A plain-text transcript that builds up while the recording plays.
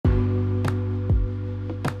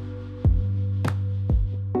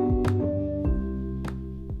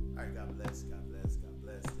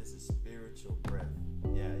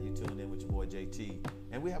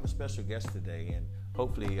man, we have a special guest today, and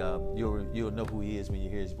hopefully you'll know who he is when you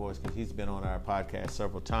hear his voice, because he's been on our podcast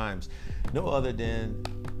several times. No other than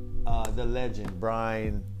the legend,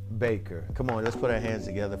 Brian Baker. Come on, let's put our hands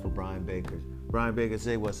together for Brian Baker. Brian Baker,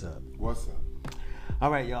 say what's up. What's up? All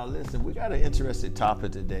right, y'all, listen, we got an interesting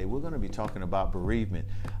topic today. We're going to be talking about bereavement.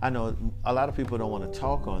 I know a lot of people don't want to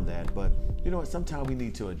talk on that, but you know what? Sometimes we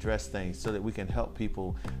need to address things so that we can help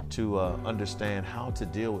people to understand how to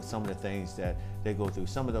deal with some of the things that they go through,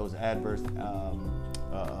 some of those adverse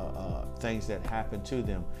things that happen to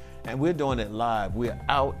them. And we're doing it live. We're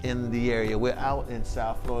out in the area. We're out in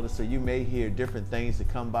South Florida, so you may hear different things that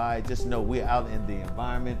come by. Just know we're out in the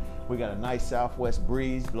environment. We got a nice southwest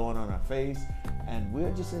breeze blowing on our face, and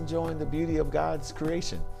we're just enjoying the beauty of God's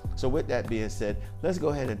creation. So with that being said, let's go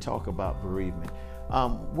ahead and talk about bereavement.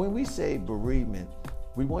 When we say bereavement,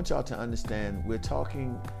 we want y'all to understand we're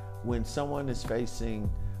talking when someone is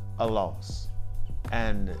facing a loss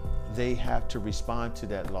and they have to respond to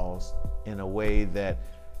that loss in a way that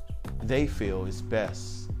they feel is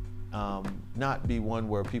best, not be one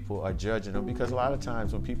where people are judging them, because a lot of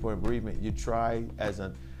times when people are in bereavement, you try as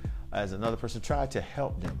another person, try to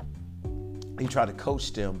help them. You try to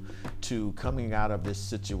coach them to coming out of this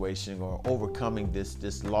situation or overcoming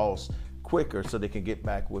this loss quicker so they can get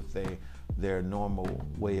back with their normal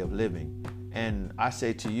way of living. And I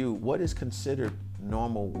say to you, what is considered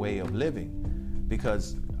normal way of living?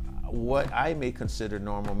 Because what I may consider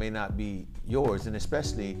normal may not be yours, and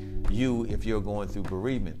especially you if you're going through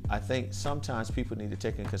bereavement. I think sometimes people need to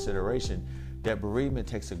take in consideration that bereavement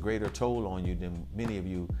takes a greater toll on you than many of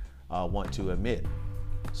you want to admit.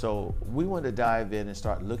 So we want to dive in and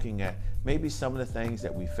start looking at maybe some of the things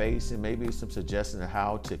that we face, and maybe some suggestions of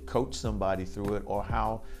how to coach somebody through it, or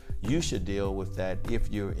how you should deal with that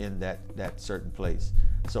if you're in that certain place.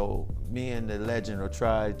 So me and the legend will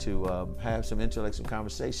try to have some intellectual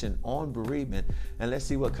conversation on bereavement, and let's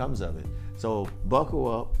see what comes of it. So buckle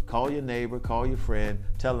up, call your neighbor, call your friend,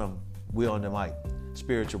 tell them we're on the mic,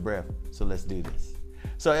 spiritual breath. So let's do this.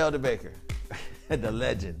 So Elder Baker, the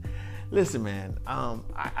legend. Listen, man,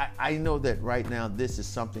 I know that right now this is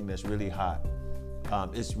something that's really hot.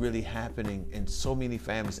 It's really happening in so many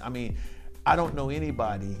families. I mean, I don't know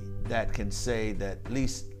anybody that can say that, at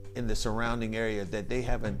least in the surrounding area, that they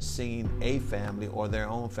haven't seen a family or their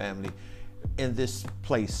own family in this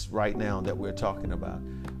place right now that we're talking about.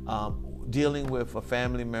 Dealing with a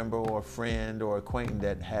family member or a friend or acquaintance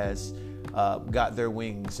that has got their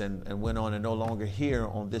wings and went on and no longer here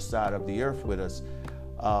on this side of the earth with us.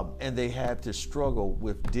 And they had to struggle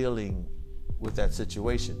with dealing with that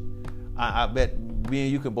situation. I bet me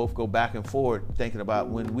and you can both go back and forth thinking about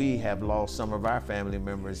when we have lost some of our family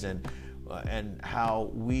members and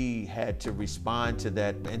how we had to respond to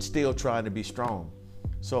that and still trying to be strong.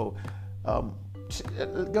 So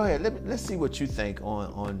go ahead. Let's see what you think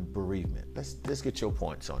on bereavement. Let's get your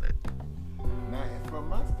points on it. Now, from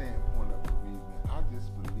my standpoint of bereavement, I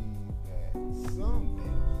just believe that some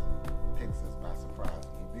things takes us by surprise,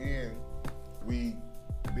 and then we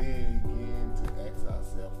begin to ask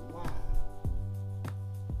ourselves why.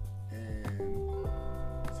 And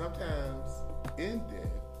sometimes in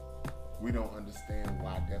death, we don't understand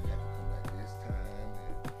why death had to come at this time.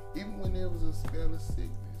 And even when there was a spell of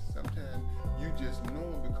sickness, sometimes you just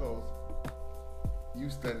know it because you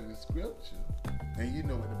study the scripture and you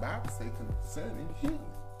know what the Bible says concerning healing.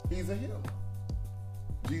 He's a healer.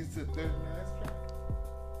 Jesus took 39 stripes,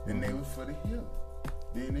 and they was for the healing.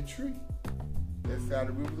 Then the tree that side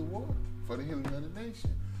the rivers of water for the healing of the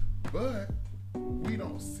nation. But we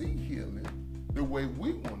don't see healing the way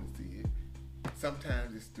we want to see it.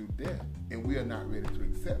 Sometimes it's through death, and we are not ready to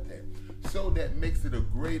accept that. So that makes it a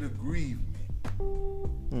greater grievement.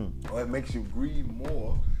 Or it makes you grieve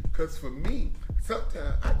more. Because for me,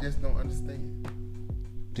 sometimes I just don't understand.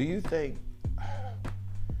 Do you think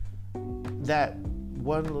that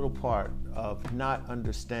one little part of not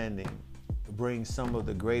understanding brings some of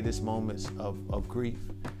the greatest moments of grief?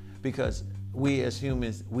 Because we as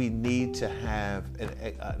humans, we need to have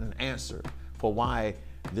an answer for why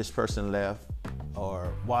this person left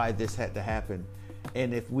or why this had to happen.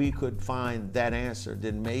 And if we could find that answer,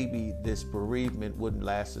 then maybe this bereavement wouldn't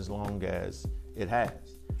last as long as it has.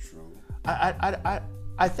 True.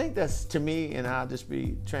 I think that's, to me, and I'll just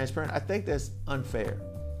be transparent, I think that's unfair.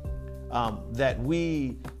 That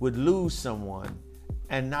we would lose someone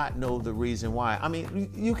and not know the reason why. I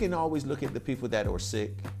mean, you can always look at the people that are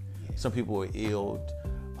sick. Some people are ill.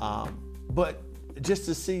 But just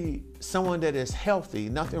to see someone that is healthy,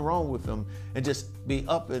 nothing wrong with them, and just be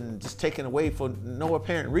up and just taken away for no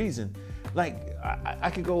apparent reason. Like,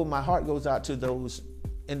 I could go, my heart goes out to those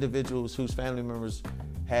individuals whose family members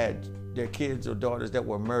had their kids or daughters that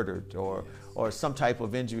were murdered or some type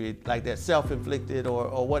of injury like that, self-inflicted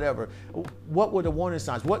or whatever. What were the warning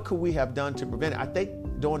signs? What could we have done to prevent it? I think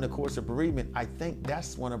during the course of bereavement, I think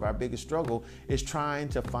that's one of our biggest struggle, is trying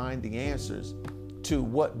to find the answers to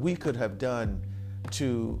what we could have done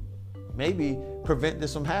to maybe prevent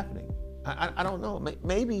this from happening. I don't know.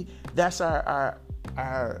 Maybe that's our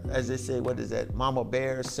as they say, what is that, mama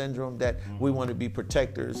bear syndrome, that we want to be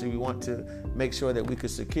protectors and we want to make sure that we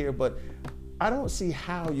could secure. But I don't see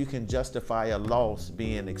how you can justify a loss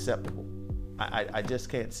being acceptable. I just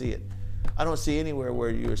can't see it. I don't see anywhere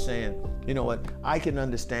where you're saying, you know what, I can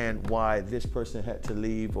understand why this person had to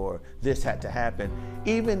leave or this had to happen.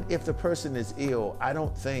 Even if the person is ill, I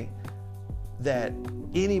don't think that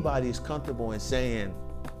anybody's comfortable in saying,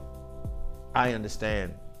 I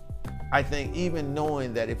understand. I think even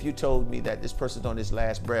knowing that if you told me that this person's on his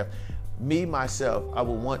last breath, me, myself, I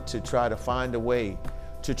would want to try to find a way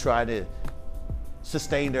to try to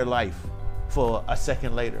sustain their life for a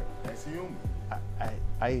second later. That's human.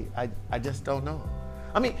 I just don't know.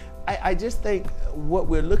 I mean, I just think what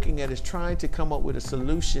we're looking at is trying to come up with a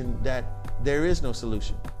solution that there is no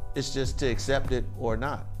solution. It's just to accept it or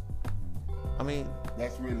not. I mean,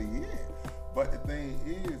 that's really it. But the thing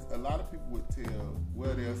is, a lot of people would tell,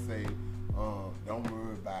 well, they'll say, don't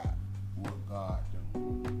worry about what God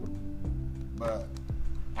done. But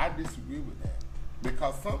I disagree with that.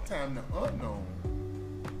 Because sometimes the unknown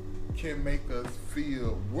can make us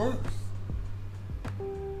feel worse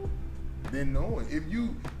than knowing. If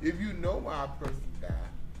you know why a person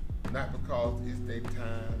died, not because it's their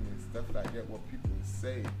time and stuff like that, what people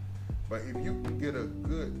say, but if you can get a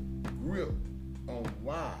good grip on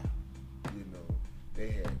why, you know,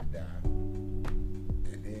 they had to die.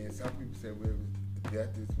 And then some people say, well, death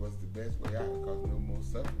was the best way out because no more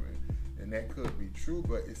suffering. And that could be true,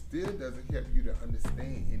 but it still doesn't help you to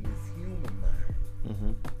understand in this human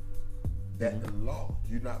mind that the loss,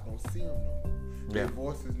 you're not going to see them no more. Their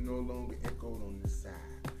voices no longer echoed on this side.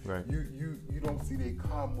 Right. You don't see their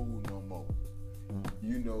car move no more.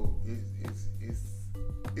 You know, it's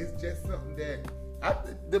just something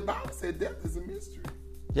that the Bible said death is a mystery.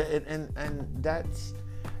 Yeah, and that's,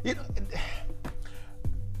 you know,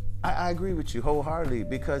 I agree with you wholeheartedly,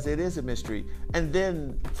 because it is a mystery. And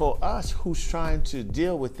then for us who's trying to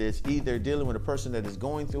deal with this, either dealing with a person that is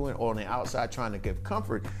going through it or on the outside trying to give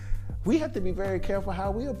comfort, we have to be very careful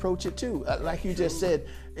how we approach it too. Like you just said,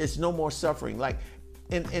 it's no more suffering. Like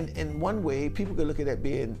in one way, people could look at that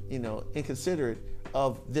being, you know, inconsiderate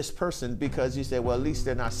of this person, because you say, well, at least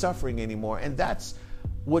they're not suffering anymore. And that's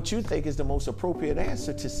what you think is the most appropriate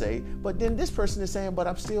answer to say. But then this person is saying, but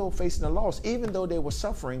I'm still facing a loss. Even though they were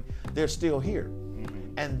suffering, they're still here.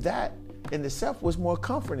 And that in itself was more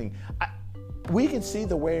comforting. We can see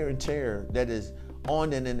the wear and tear that is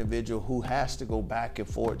on an individual who has to go back and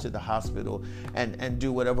forth to the hospital and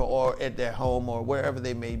do whatever, or at their home or wherever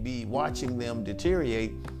they may be, watching them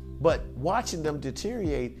deteriorate. But watching them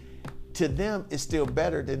deteriorate, to them, is still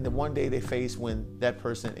better than the one day they face when that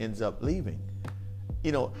person ends up leaving.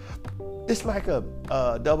 You know, it's like a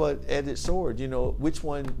double-edged sword. You know, which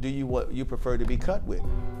one do you prefer to be cut with?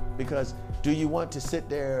 Because do you want to sit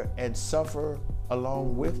there and suffer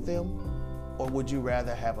along with them, or would you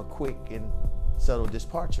rather have a quick and subtle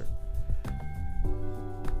departure?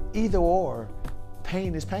 Either or,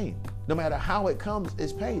 pain is pain. No matter how it comes,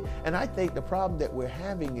 it's pain. And I think the problem that we're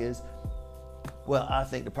having is, well, I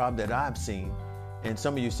think the problem that I've seen, and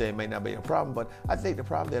some of you say it may not be a problem, but I think the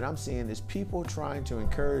problem that I'm seeing is people trying to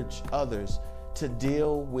encourage others to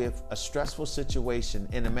deal with a stressful situation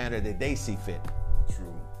in a manner that they see fit.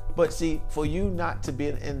 True. But see, for you not to be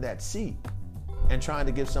in that seat and trying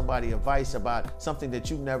to give somebody advice about something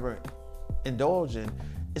that you never indulge in,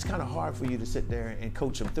 it's kind of hard for you to sit there and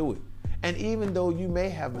coach them through it. And even though you may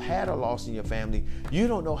have had a loss in your family, you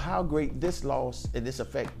don't know how great this loss and this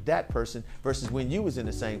affect that person versus when you was in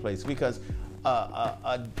the same place. Because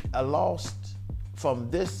a loss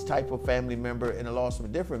from this type of family member and a loss from a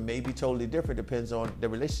different may be totally different, depends on the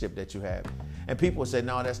relationship that you have. And people say,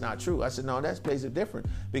 no, that's not true. I said, no, that plays it different,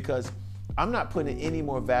 because I'm not putting any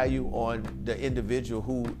more value on the individual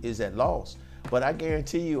who is at loss. But I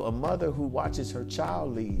guarantee you, a mother who watches her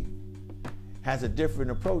child leave has a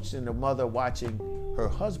different approach than the mother watching her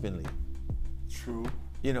husband leave. True.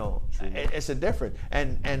 You know, it's a different,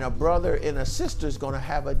 and a brother and a sister is going to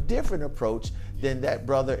have a different approach than that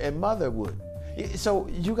brother and mother would. So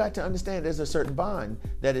you got to understand there's a certain bond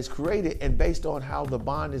that is created, and based on how the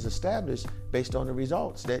bond is established, based on the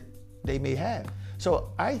results that they may have.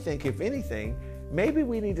 So I think, if anything, maybe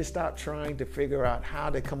we need to stop trying to figure out how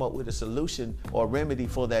to come up with a solution or remedy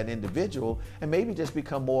for that individual, and maybe just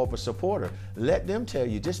become more of a supporter. Let them tell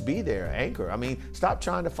you, just be there, anchor. I mean, stop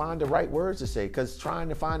trying to find the right words to say, because trying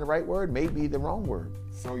to find the right word may be the wrong word.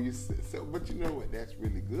 But you know what? That's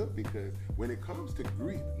really good, because when it comes to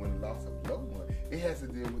grief, when the loss of a loved one, it has to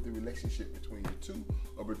deal with the relationship between the two,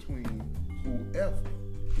 or between whoever.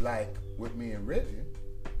 Like with me and Reggie,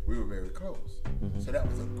 we were very close. So that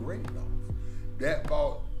was a great loss. That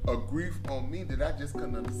brought a grief on me that I just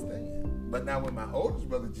couldn't understand. But now when my oldest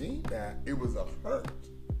brother Gene died, it was a hurt.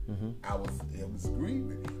 It was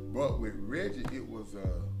grieving. But with Reggie, it was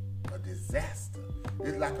a disaster.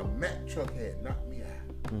 It's like a Mack truck had knocked me out.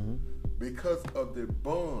 Because of the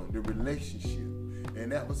bond, the relationship.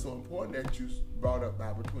 And that was so important that you brought up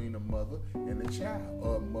by between a mother and a child,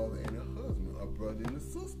 or a mother and a husband, a brother and a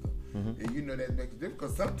sister. And you know that makes a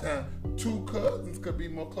difference, because sometimes two cousins could be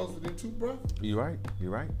more closer than two brothers. You're right.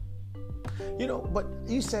 You know, but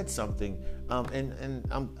you said something,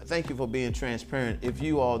 and thank you for being transparent. If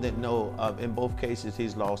you all didn't know, in both cases,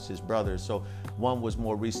 he's lost his brother, so one was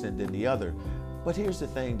more recent than the other. But here's the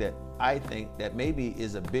thing that I think that maybe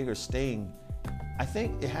is a bigger sting. I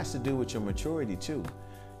think it has to do with your maturity too.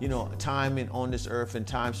 You know, time on this earth and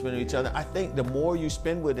time spent with each other. I think the more you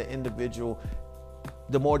spend with an individual,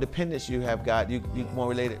 the more dependence you have got, you more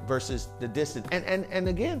related versus the distance. And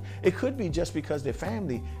again, it could be just because they're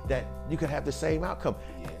family that you could have the same outcome.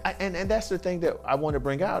 And that's the thing that I want to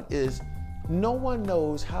bring out is no one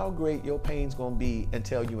knows how great your pain's going to be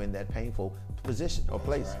until you're in that painful position or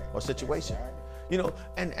place or situation. You know,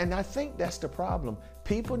 and I think that's the problem.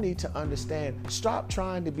 People need to understand, stop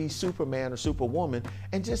trying to be Superman or Superwoman,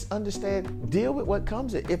 and just understand, deal with what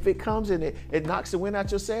comes in. If it comes in, it knocks the wind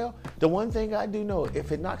out your sail. The one thing I do know,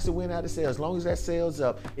 if it knocks the wind out of the sail, as long as that sail's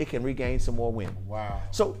up, it can regain some more wind. Wow.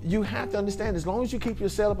 So you have to understand, as long as you keep your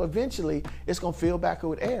sail up, eventually it's going to fill back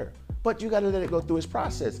with air. But you got to let it go through its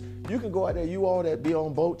process. You can go out there, you all that be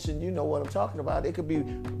on boats, and you know what I'm talking about. It could be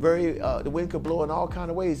the wind could blow in all kind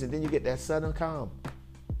of ways, and then you get that sudden calm.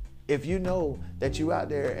 If you know that you're out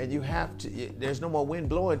there and you have to, there's no more wind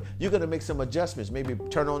blowing, you're going to make some adjustments. Maybe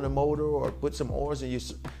turn on the motor or put some oars, and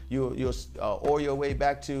you'll oar your way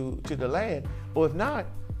back to the land. Or if not,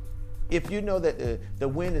 if you know that the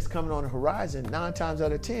wind is coming on the horizon, 9 times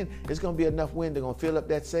out of 10, it's going to be enough wind to fill up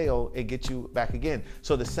that sail and get you back again.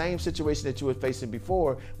 So the same situation that you were facing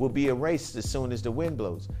before will be erased as soon as the wind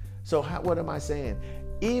blows. So what am I saying?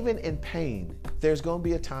 Even in pain, there's going to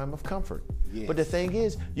be a time of comfort. Yes. But the thing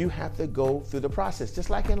is, you have to go through the process. Just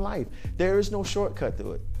like in life, there is no shortcut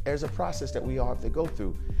through it. There's a process that we all have to go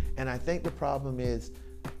through. And I think the problem is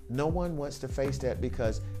no one wants to face that,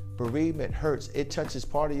 because bereavement hurts. It touches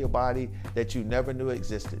part of your body that you never knew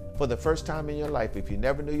existed. For the first time in your life, if you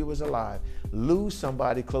never knew you was alive, lose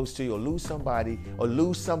somebody close to you, or lose somebody, or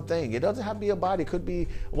lose something. It doesn't have to be a body. It could be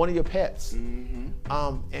one of your pets.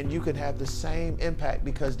 And you could have the same impact,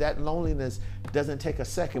 because that loneliness doesn't take a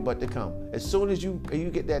second but to come. As soon as you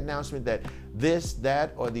get that announcement that this,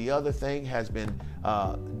 that, or the other thing has been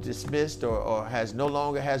dismissed or no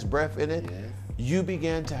longer has breath in it, you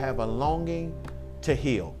begin to have a longing to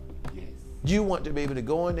heal. You want to be able to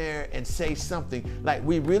go in there and say something. Like,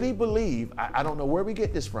 we really believe, I don't know where we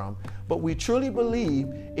get this from, but we truly believe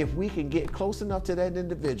if we can get close enough to that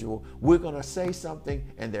individual, we're going to say something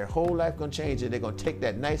and their whole life going to change, and they're going to take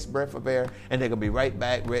that nice breath of air and they're going to be right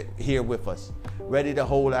back here with us, ready to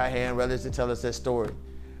hold our hand, ready to tell us that story.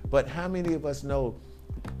 But how many of us know,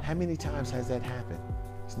 how many times has that happened?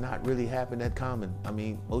 It's not really happened that common. I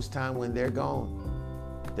mean, most time when they're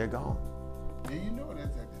gone, they're gone. Yeah, you know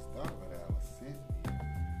that's at the start of I was sitting,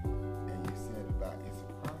 and you said about it's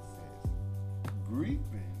a process.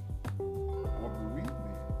 Grieving or bereavement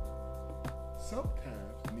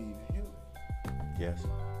sometimes need healing. Yes.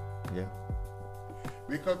 Yeah.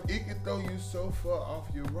 Because it can throw you so far off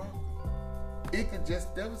your rocker. It could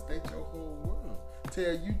just devastate your whole world.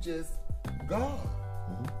 Till you just gone.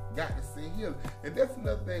 Got to see healing. And that's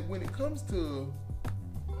another thing when it comes to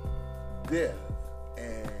death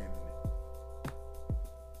and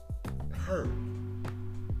hurt.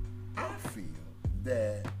 I feel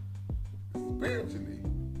that spiritually,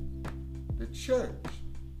 the church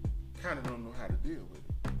kind of don't know how to deal with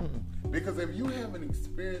it. Because if you haven't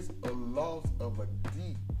experienced a loss of a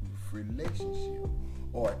deep relationship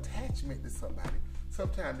or attachment to somebody,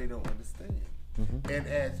 sometimes they don't understand. And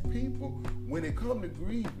as people, when it comes to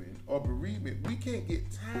grieving or bereavement, we can't get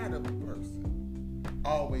tired of a person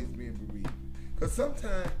always being bereaved. Because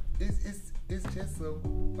sometimes it's just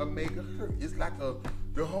a mega hurt. It's like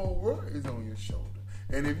the whole world is on your shoulder.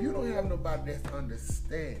 And if you don't have nobody that's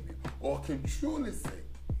understanding or can truly say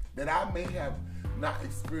that I may have not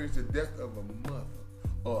experienced the death of a mother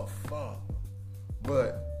or a father,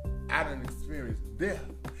 but I done experienced death,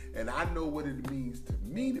 and I know what it means to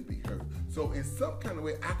me to be hurt. So in some kind of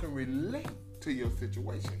way, I can relate to your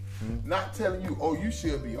situation. Not telling you, oh, you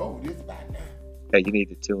should be over this by now. Hey, you need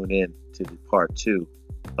to tune in to the part 2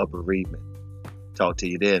 of bereavement. Talk to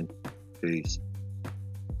you then. Peace.